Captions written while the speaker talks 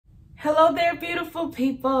Hello there, beautiful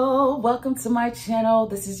people. Welcome to my channel.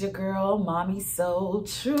 This is your girl, Mommy So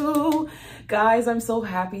True. Guys, I'm so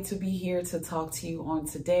happy to be here to talk to you on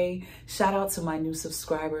today. Shout out to my new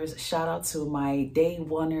subscribers. Shout out to my day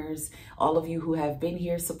oneers, all of you who have been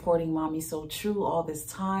here supporting Mommy So True all this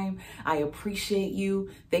time. I appreciate you.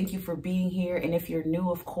 Thank you for being here. And if you're new,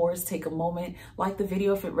 of course, take a moment, like the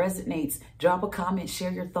video if it resonates, drop a comment,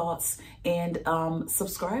 share your thoughts, and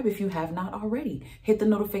subscribe if you have not already. Hit the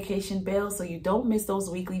notification bell so you don't miss those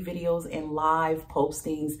weekly videos and live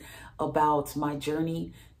postings about my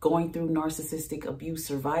journey going through narcissistic abuse,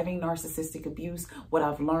 surviving narcissistic abuse, what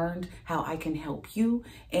I've learned, how I can help you,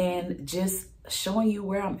 and just showing you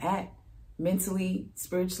where I'm at mentally,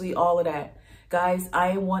 spiritually, all of that. Guys,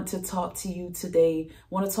 I want to talk to you today. I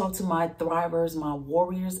want to talk to my thrivers, my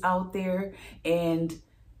warriors out there, and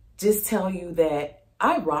just tell you that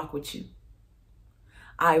I rock with you.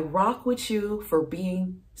 I rock with you for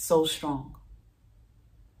being so strong.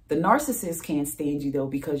 The narcissist can't stand you though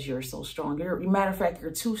because you're so strong. Matter of fact,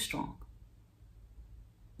 you're too strong.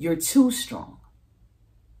 You're too strong.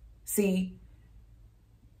 See,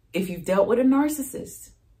 if you've dealt with a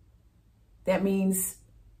narcissist, that means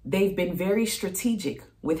they've been very strategic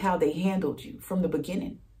with how they handled you from the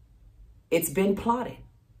beginning. It's been plotted.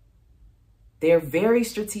 They're very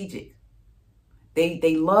strategic.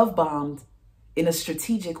 They love bombed in a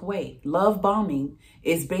strategic way. Love bombing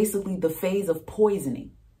is basically the phase of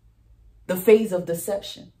poisoning, the phase of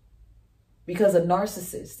deception, because a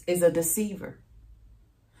narcissist is a deceiver.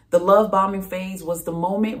 The love bombing phase was the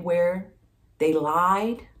moment where they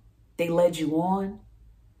lied, they led you on,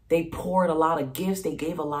 they poured a lot of gifts, they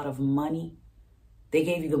gave a lot of money, they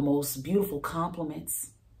gave you the most beautiful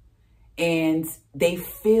compliments, and they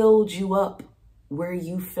filled you up where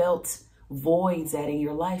you felt voids at in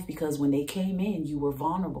your life, because when they came in, you were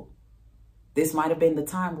vulnerable. This might have been the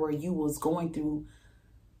time where you was going through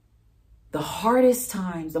the hardest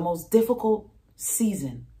times, the most difficult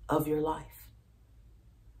season of your life.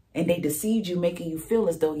 And they deceived you, making you feel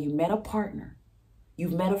as though you met a partner,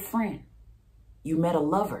 you've met a friend, you met a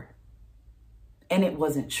lover, and it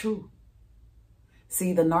wasn't true.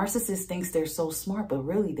 See, the narcissist thinks they're so smart, but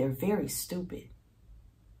really they're very stupid.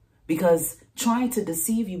 Because trying to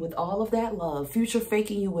deceive you with all of that love, future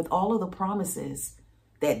faking you with all of the promises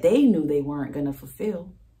that they knew they weren't going to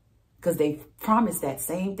fulfill, because they promised that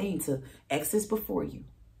same thing to exes before you,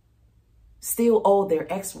 still owe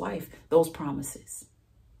their ex-wife those promises.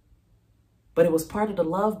 But it was part of the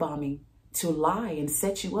love bombing to lie and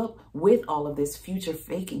set you up with all of this future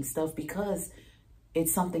faking stuff, because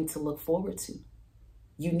it's something to look forward to.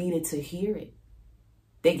 You needed to hear it.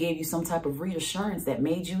 They gave you some type of reassurance that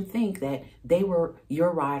made you think that they were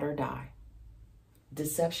your ride or die.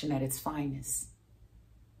 Deception at its finest.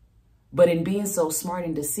 But in being so smart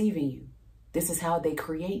and deceiving you, this is how they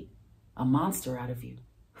create a monster out of you.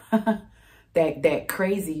 that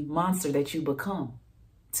crazy monster that you become.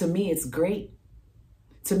 To me, it's great.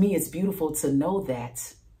 To me, it's beautiful to know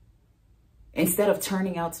that instead of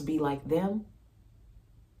turning out to be like them,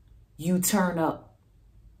 you turn up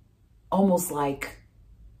almost like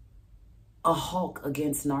a Hulk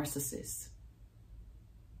against narcissists.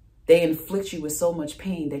 They inflict you with so much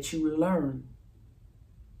pain that you learn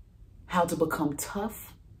how to become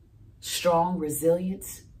tough, strong,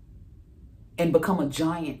 resilient, and become a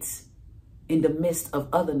giant in the midst of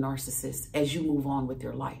other narcissists as you move on with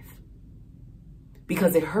your life.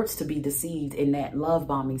 Because it hurts to be deceived in that love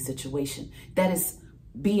bombing situation. That is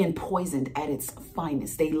being poisoned at its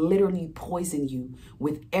finest. They literally poison you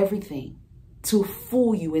with everything to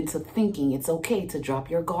fool you into thinking it's okay to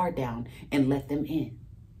drop your guard down and let them in.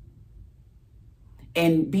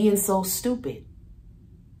 And being so stupid,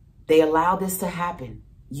 they allow this to happen.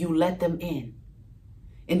 You let them in.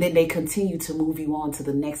 And then they continue to move you on to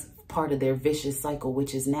the next part of their vicious cycle,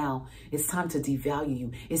 which is now it's time to devalue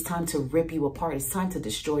you. It's time to rip you apart. It's time to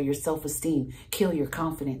destroy your self-esteem, kill your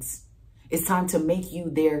confidence. It's time to make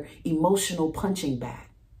you their emotional punching bag.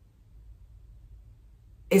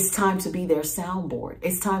 It's time to be their soundboard.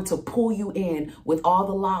 It's time to pull you in with all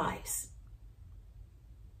the lies,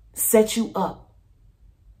 set you up,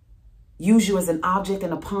 use you as an object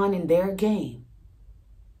and a pawn in their game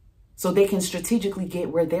so they can strategically get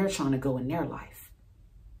where they're trying to go in their life.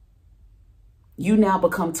 You now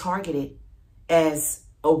become targeted as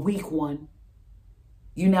a weak one.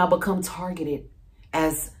 You now become targeted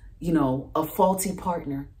as, a faulty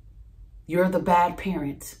partner. You're the bad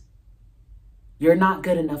parent. You're not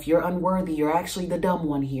good enough. You're unworthy. You're actually the dumb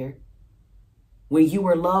one here. When you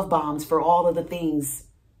were love bombs for all of the things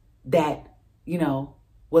that,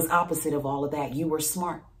 was opposite of all of that. You were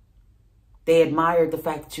smart. They admired the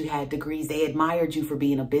fact that you had degrees. They admired you for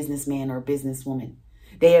being a businessman or a businesswoman.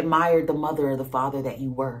 They admired the mother or the father that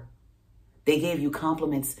you were. They gave you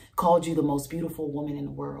compliments, called you the most beautiful woman in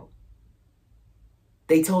the world.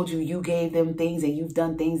 They told you you gave them things and you've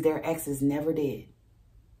done things their exes never did.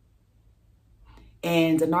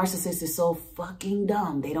 And the narcissist is so fucking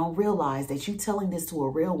dumb. They don't realize that you telling this to a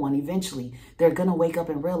real one, eventually they're going to wake up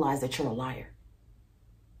and realize that you're a liar.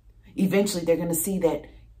 Eventually they're going to see that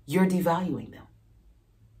you're devaluing them.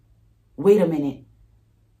 Wait a minute.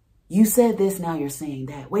 You said this, now you're saying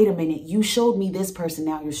that. Wait a minute. You showed me this person,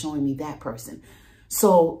 now you're showing me that person.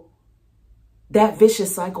 So that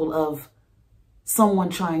vicious cycle of someone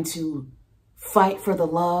trying to fight for the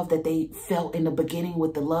love that they felt in the beginning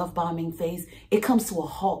with the love bombing phase, it comes to a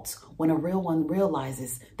halt when a real one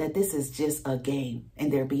realizes that this is just a game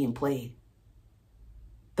and they're being played.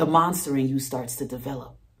 The monster in you starts to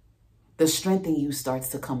develop. The strength in you starts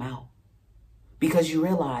to come out because you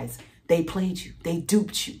realize they played you. They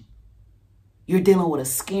duped you. You're dealing with a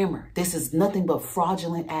scammer. This is nothing but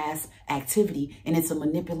fraudulent ass activity, and it's a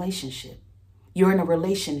manipulationship. You're in a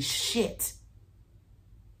relationship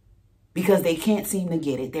because they can't seem to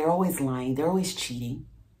get it. They're always lying. They're always cheating.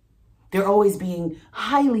 They're always being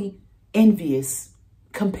highly envious,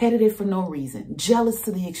 competitive for no reason, jealous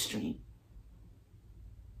to the extreme.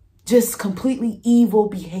 Just completely evil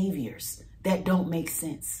behaviors that don't make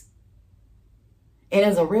sense. And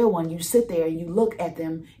as a real one, you sit there and you look at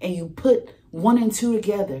them and you put 1 and 2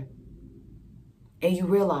 together and you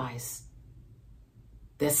realize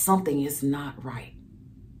that something is not right.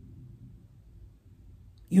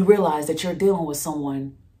 You realize that you're dealing with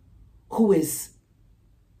someone who is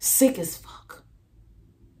sick as fuck.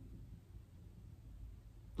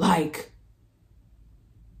 Like,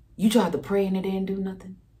 you tried to pray and it didn't do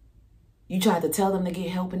nothing. You tried to tell them to get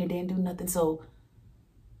help and it didn't do nothing. So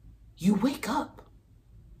you wake up.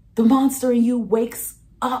 The monster in you wakes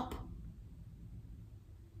up.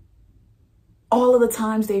 All of the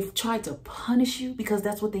times they've tried to punish you because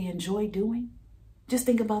that's what they enjoy doing. Just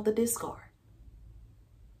think about the discard.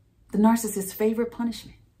 The narcissist's favorite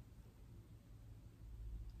punishment.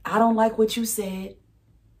 I don't like what you said.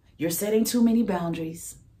 You're setting too many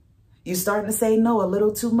boundaries. You're starting to say no a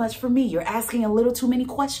little too much for me. You're asking a little too many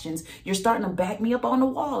questions. You're starting to back me up on the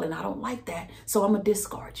wall, and I don't like that. So I'm going to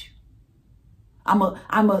discard you. I'm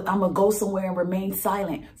gonna go somewhere and remain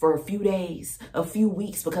silent for a few days, a few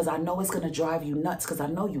weeks, because I know it's going to drive you nuts, because I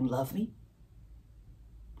know you love me.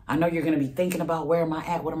 I know you're going to be thinking about, where am I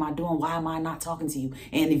at? What am I doing? Why am I not talking to you?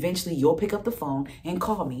 And eventually you'll pick up the phone and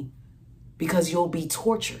call me because you'll be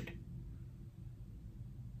tortured.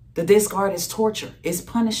 The discard is torture, it's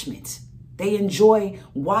punishment. They enjoy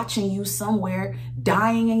watching you somewhere,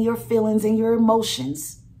 dying in your feelings and your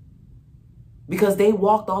emotions, because they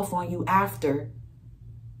walked off on you after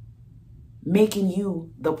making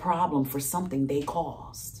you the problem for something they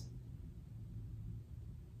caused.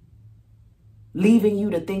 Leaving you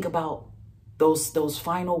to think about those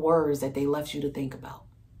final words that they left you to think about.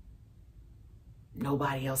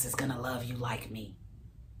 Nobody else is going to love you like me.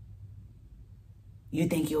 You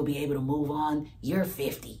think you'll be able to move on? You're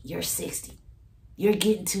 50. You're 60. You're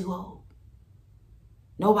getting too old.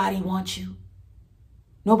 Nobody wants you.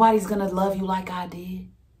 Nobody's going to love you like I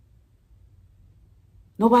did.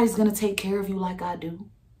 Nobody's going to take care of you like I do.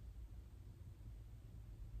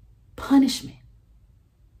 Punishment.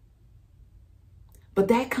 But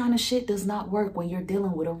that kind of shit does not work when you're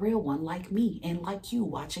dealing with a real one like me and like you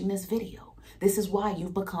watching this video. This is why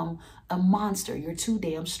you've become a monster. You're too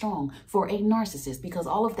damn strong for a narcissist, because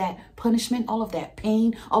all of that punishment, all of that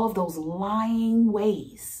pain, all of those lying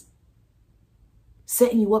ways,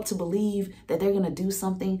 setting you up to believe that they're going to do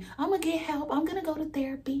something. I'm going to get help. I'm going to go to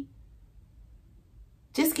therapy.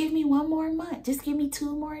 Just give me 1 more month. Just give me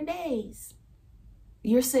 2 more days.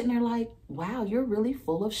 You're sitting there like, wow, you're really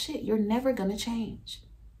full of shit. You're never going to change.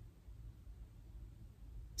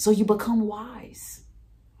 So you become wise.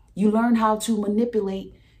 You learn how to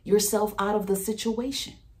manipulate yourself out of the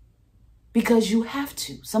situation because you have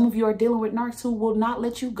to. Some of you are dealing with narcs who will not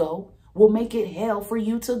let you go, will make it hell for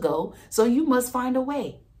you to go. So you must find a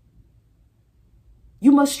way.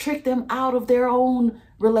 You must trick them out of their own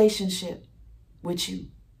relationship with you.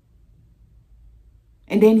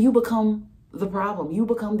 And then you become the problem. You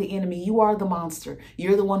become the enemy. You are the monster.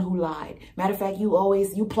 You're the one who lied. Matter of fact, you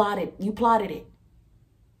plotted it.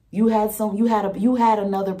 You had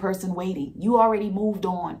another person waiting. You already moved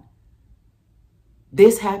on.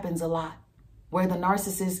 This happens a lot, where the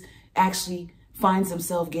narcissist actually finds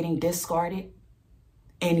himself getting discarded,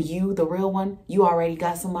 and you, the real one, you already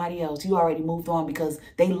got somebody else. You already moved on because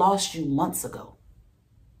they lost you months ago.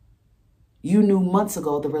 You knew months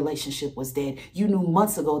ago the relationship was dead. You knew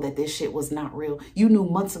months ago that this shit was not real. You knew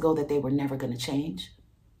months ago that they were never going to change.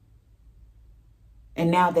 And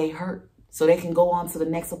now they hurt. So they can go on to the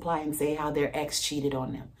next supply and say how their ex cheated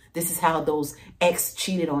on them. This is how those ex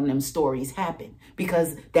cheated on them stories happen.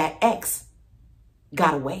 Because that ex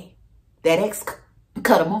got away. That ex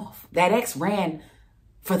cut them off. That ex ran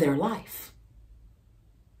for their life.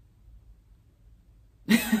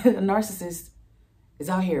 A narcissist is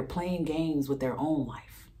out here playing games with their own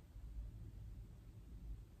life.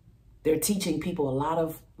 They're teaching people a lot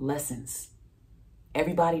of lessons.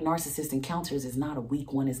 Everybody narcissist encounters is not a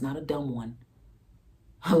weak one, is not a dumb one.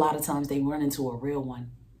 A lot of times they run into a real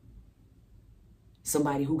one.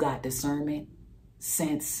 Somebody who got discernment,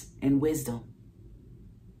 sense, and wisdom.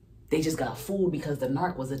 They just got fooled because the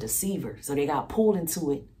narc was a deceiver. So they got pulled into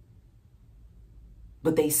it.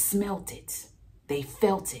 But they smelt it. They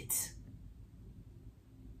felt it.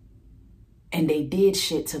 And they did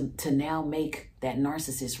shit to now make that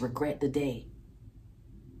narcissist regret the day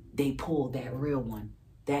they pulled that real one,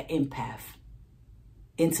 that empath,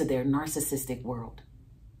 into their narcissistic world.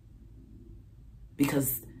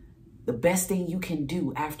 Because the best thing you can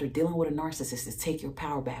do after dealing with a narcissist is take your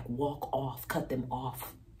power back, walk off, cut them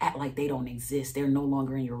off, act like they don't exist. They're no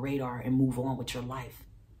longer in your radar and move on with your life.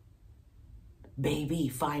 Baby,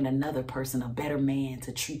 find another person, a better man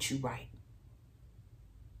to treat you right.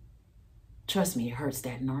 Trust me, it hurts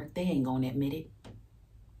that narc. They ain't gonna admit it.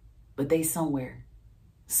 But they somewhere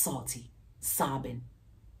salty, sobbing,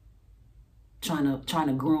 trying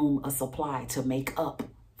to groom a supply to make up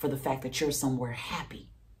for the fact that you're somewhere happy.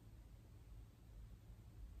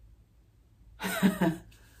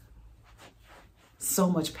 So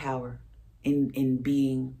much power in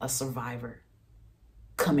being a survivor,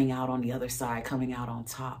 coming out on the other side, coming out on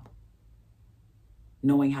top,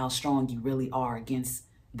 knowing how strong you really are against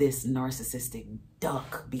this narcissistic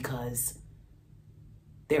duck because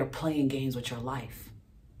they're playing games with your life.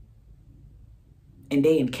 And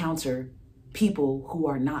they encounter people who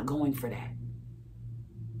are not going for that.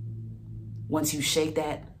 Once you shake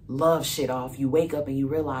that love shit off, you wake up and you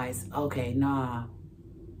realize, okay, nah,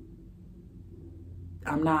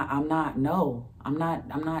 I'm not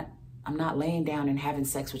laying down and having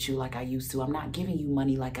sex with you like I used to. I'm not giving you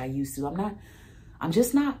money like I used to. I'm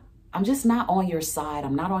just not on your side.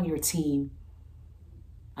 I'm not on your team.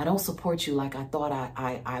 I don't support you like I thought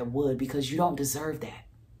I would, because you don't deserve that.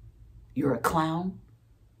 You're a clown.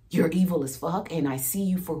 You're evil as fuck. And I see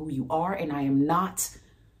you for who you are. And I am not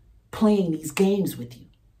playing these games with you.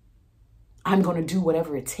 I'm going to do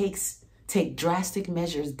whatever it takes. Take drastic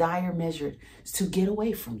measures, dire measures to get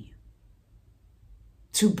away from you.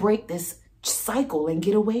 To break this cycle and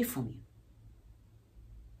get away from you.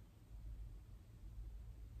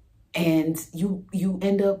 And you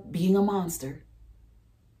end up being a monster.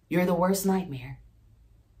 You're the worst nightmare.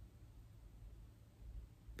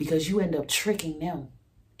 Because you end up tricking them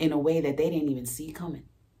in a way that they didn't even see coming.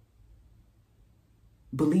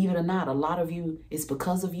 Believe it or not, a lot of you, it's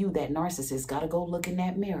because of you that narcissists got to go look in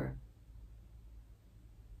that mirror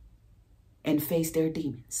and face their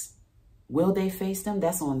demons. Will they face them?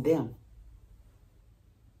 That's on them.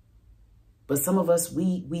 But some of us,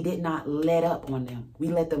 we did not let up on them. We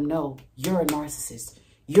let them know, you're a narcissist.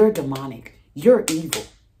 You're demonic. You're evil.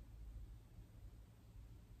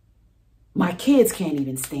 My kids can't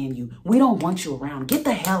even stand you. We don't want you around. Get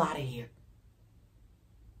the hell out of here.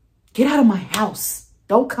 Get out of my house.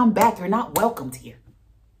 Don't come back. You're not welcomed here.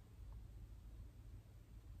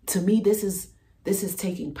 To me, this is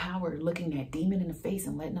taking power, looking that demon in the face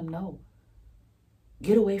and letting them know,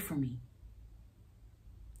 get away from me.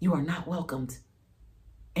 You are not welcomed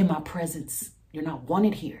in my presence. You're not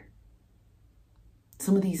wanted here.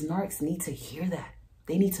 Some of these narcs need to hear that.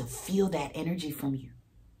 They need to feel that energy from you.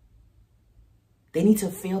 They need to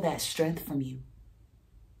feel that strength from you.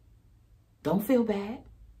 Don't feel bad.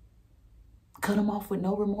 Cut them off with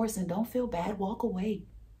no remorse and don't feel bad. Walk away.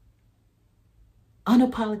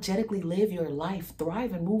 Unapologetically live your life.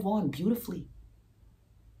 Thrive and move on beautifully.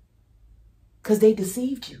 Because they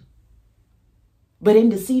deceived you. But in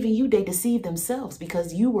deceiving you, they deceived themselves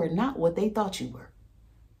because you were not what they thought you were.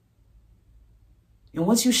 And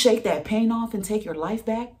once you shake that pain off and take your life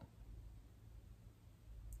back,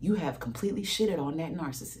 you have completely shitted on that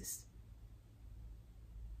narcissist.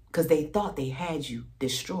 Because they thought they had you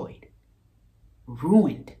destroyed,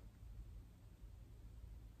 ruined.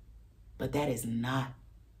 But that is not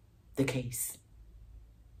the case.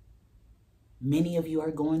 Many of you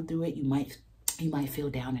are going through it. You might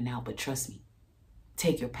feel down and out, but trust me.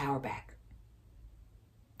 Take your power back.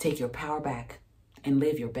 Take your power back and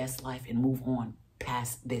live your best life and move on.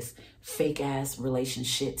 past this fake ass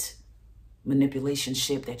relationship, manipulation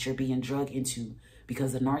ship that you're being drugged into,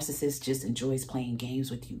 because the narcissist just enjoys playing games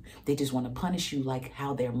with you. They just want to punish you like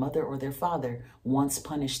how their mother or their father once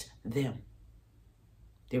punished them.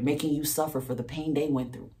 They're making you suffer for the pain they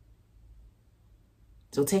went through.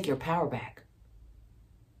 So take your power back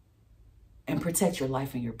and protect your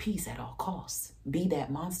life and your peace at all costs. Be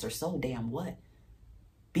that monster so damn what?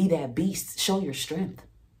 Be that beast. Show your strength.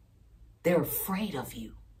 They're afraid of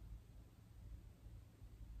you.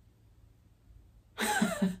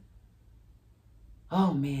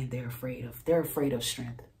 Oh man, they're afraid of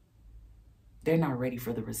strength. They're not ready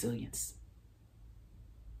for the resilience.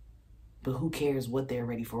 But who cares what they're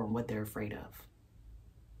ready for and what they're afraid of?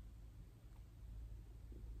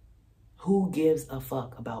 Who gives a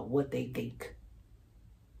fuck about what they think?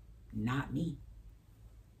 Not me.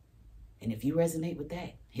 And if you resonate with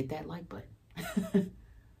that, hit that like button.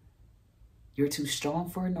 You're too strong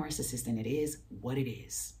for a narcissist, and it is what it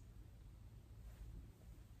is.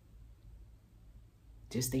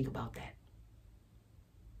 Just think about that.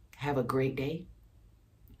 Have a great day.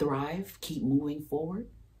 Thrive. Keep moving forward.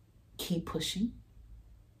 Keep pushing.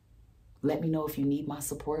 Let me know if you need my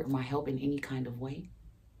support or my help in any kind of way.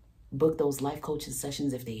 Book those life coaching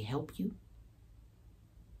sessions if they help you.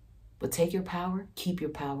 But take your power, keep your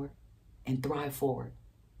power, and thrive forward.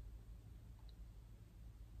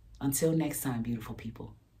 Until next time, beautiful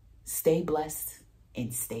people, stay blessed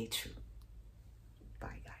and stay true.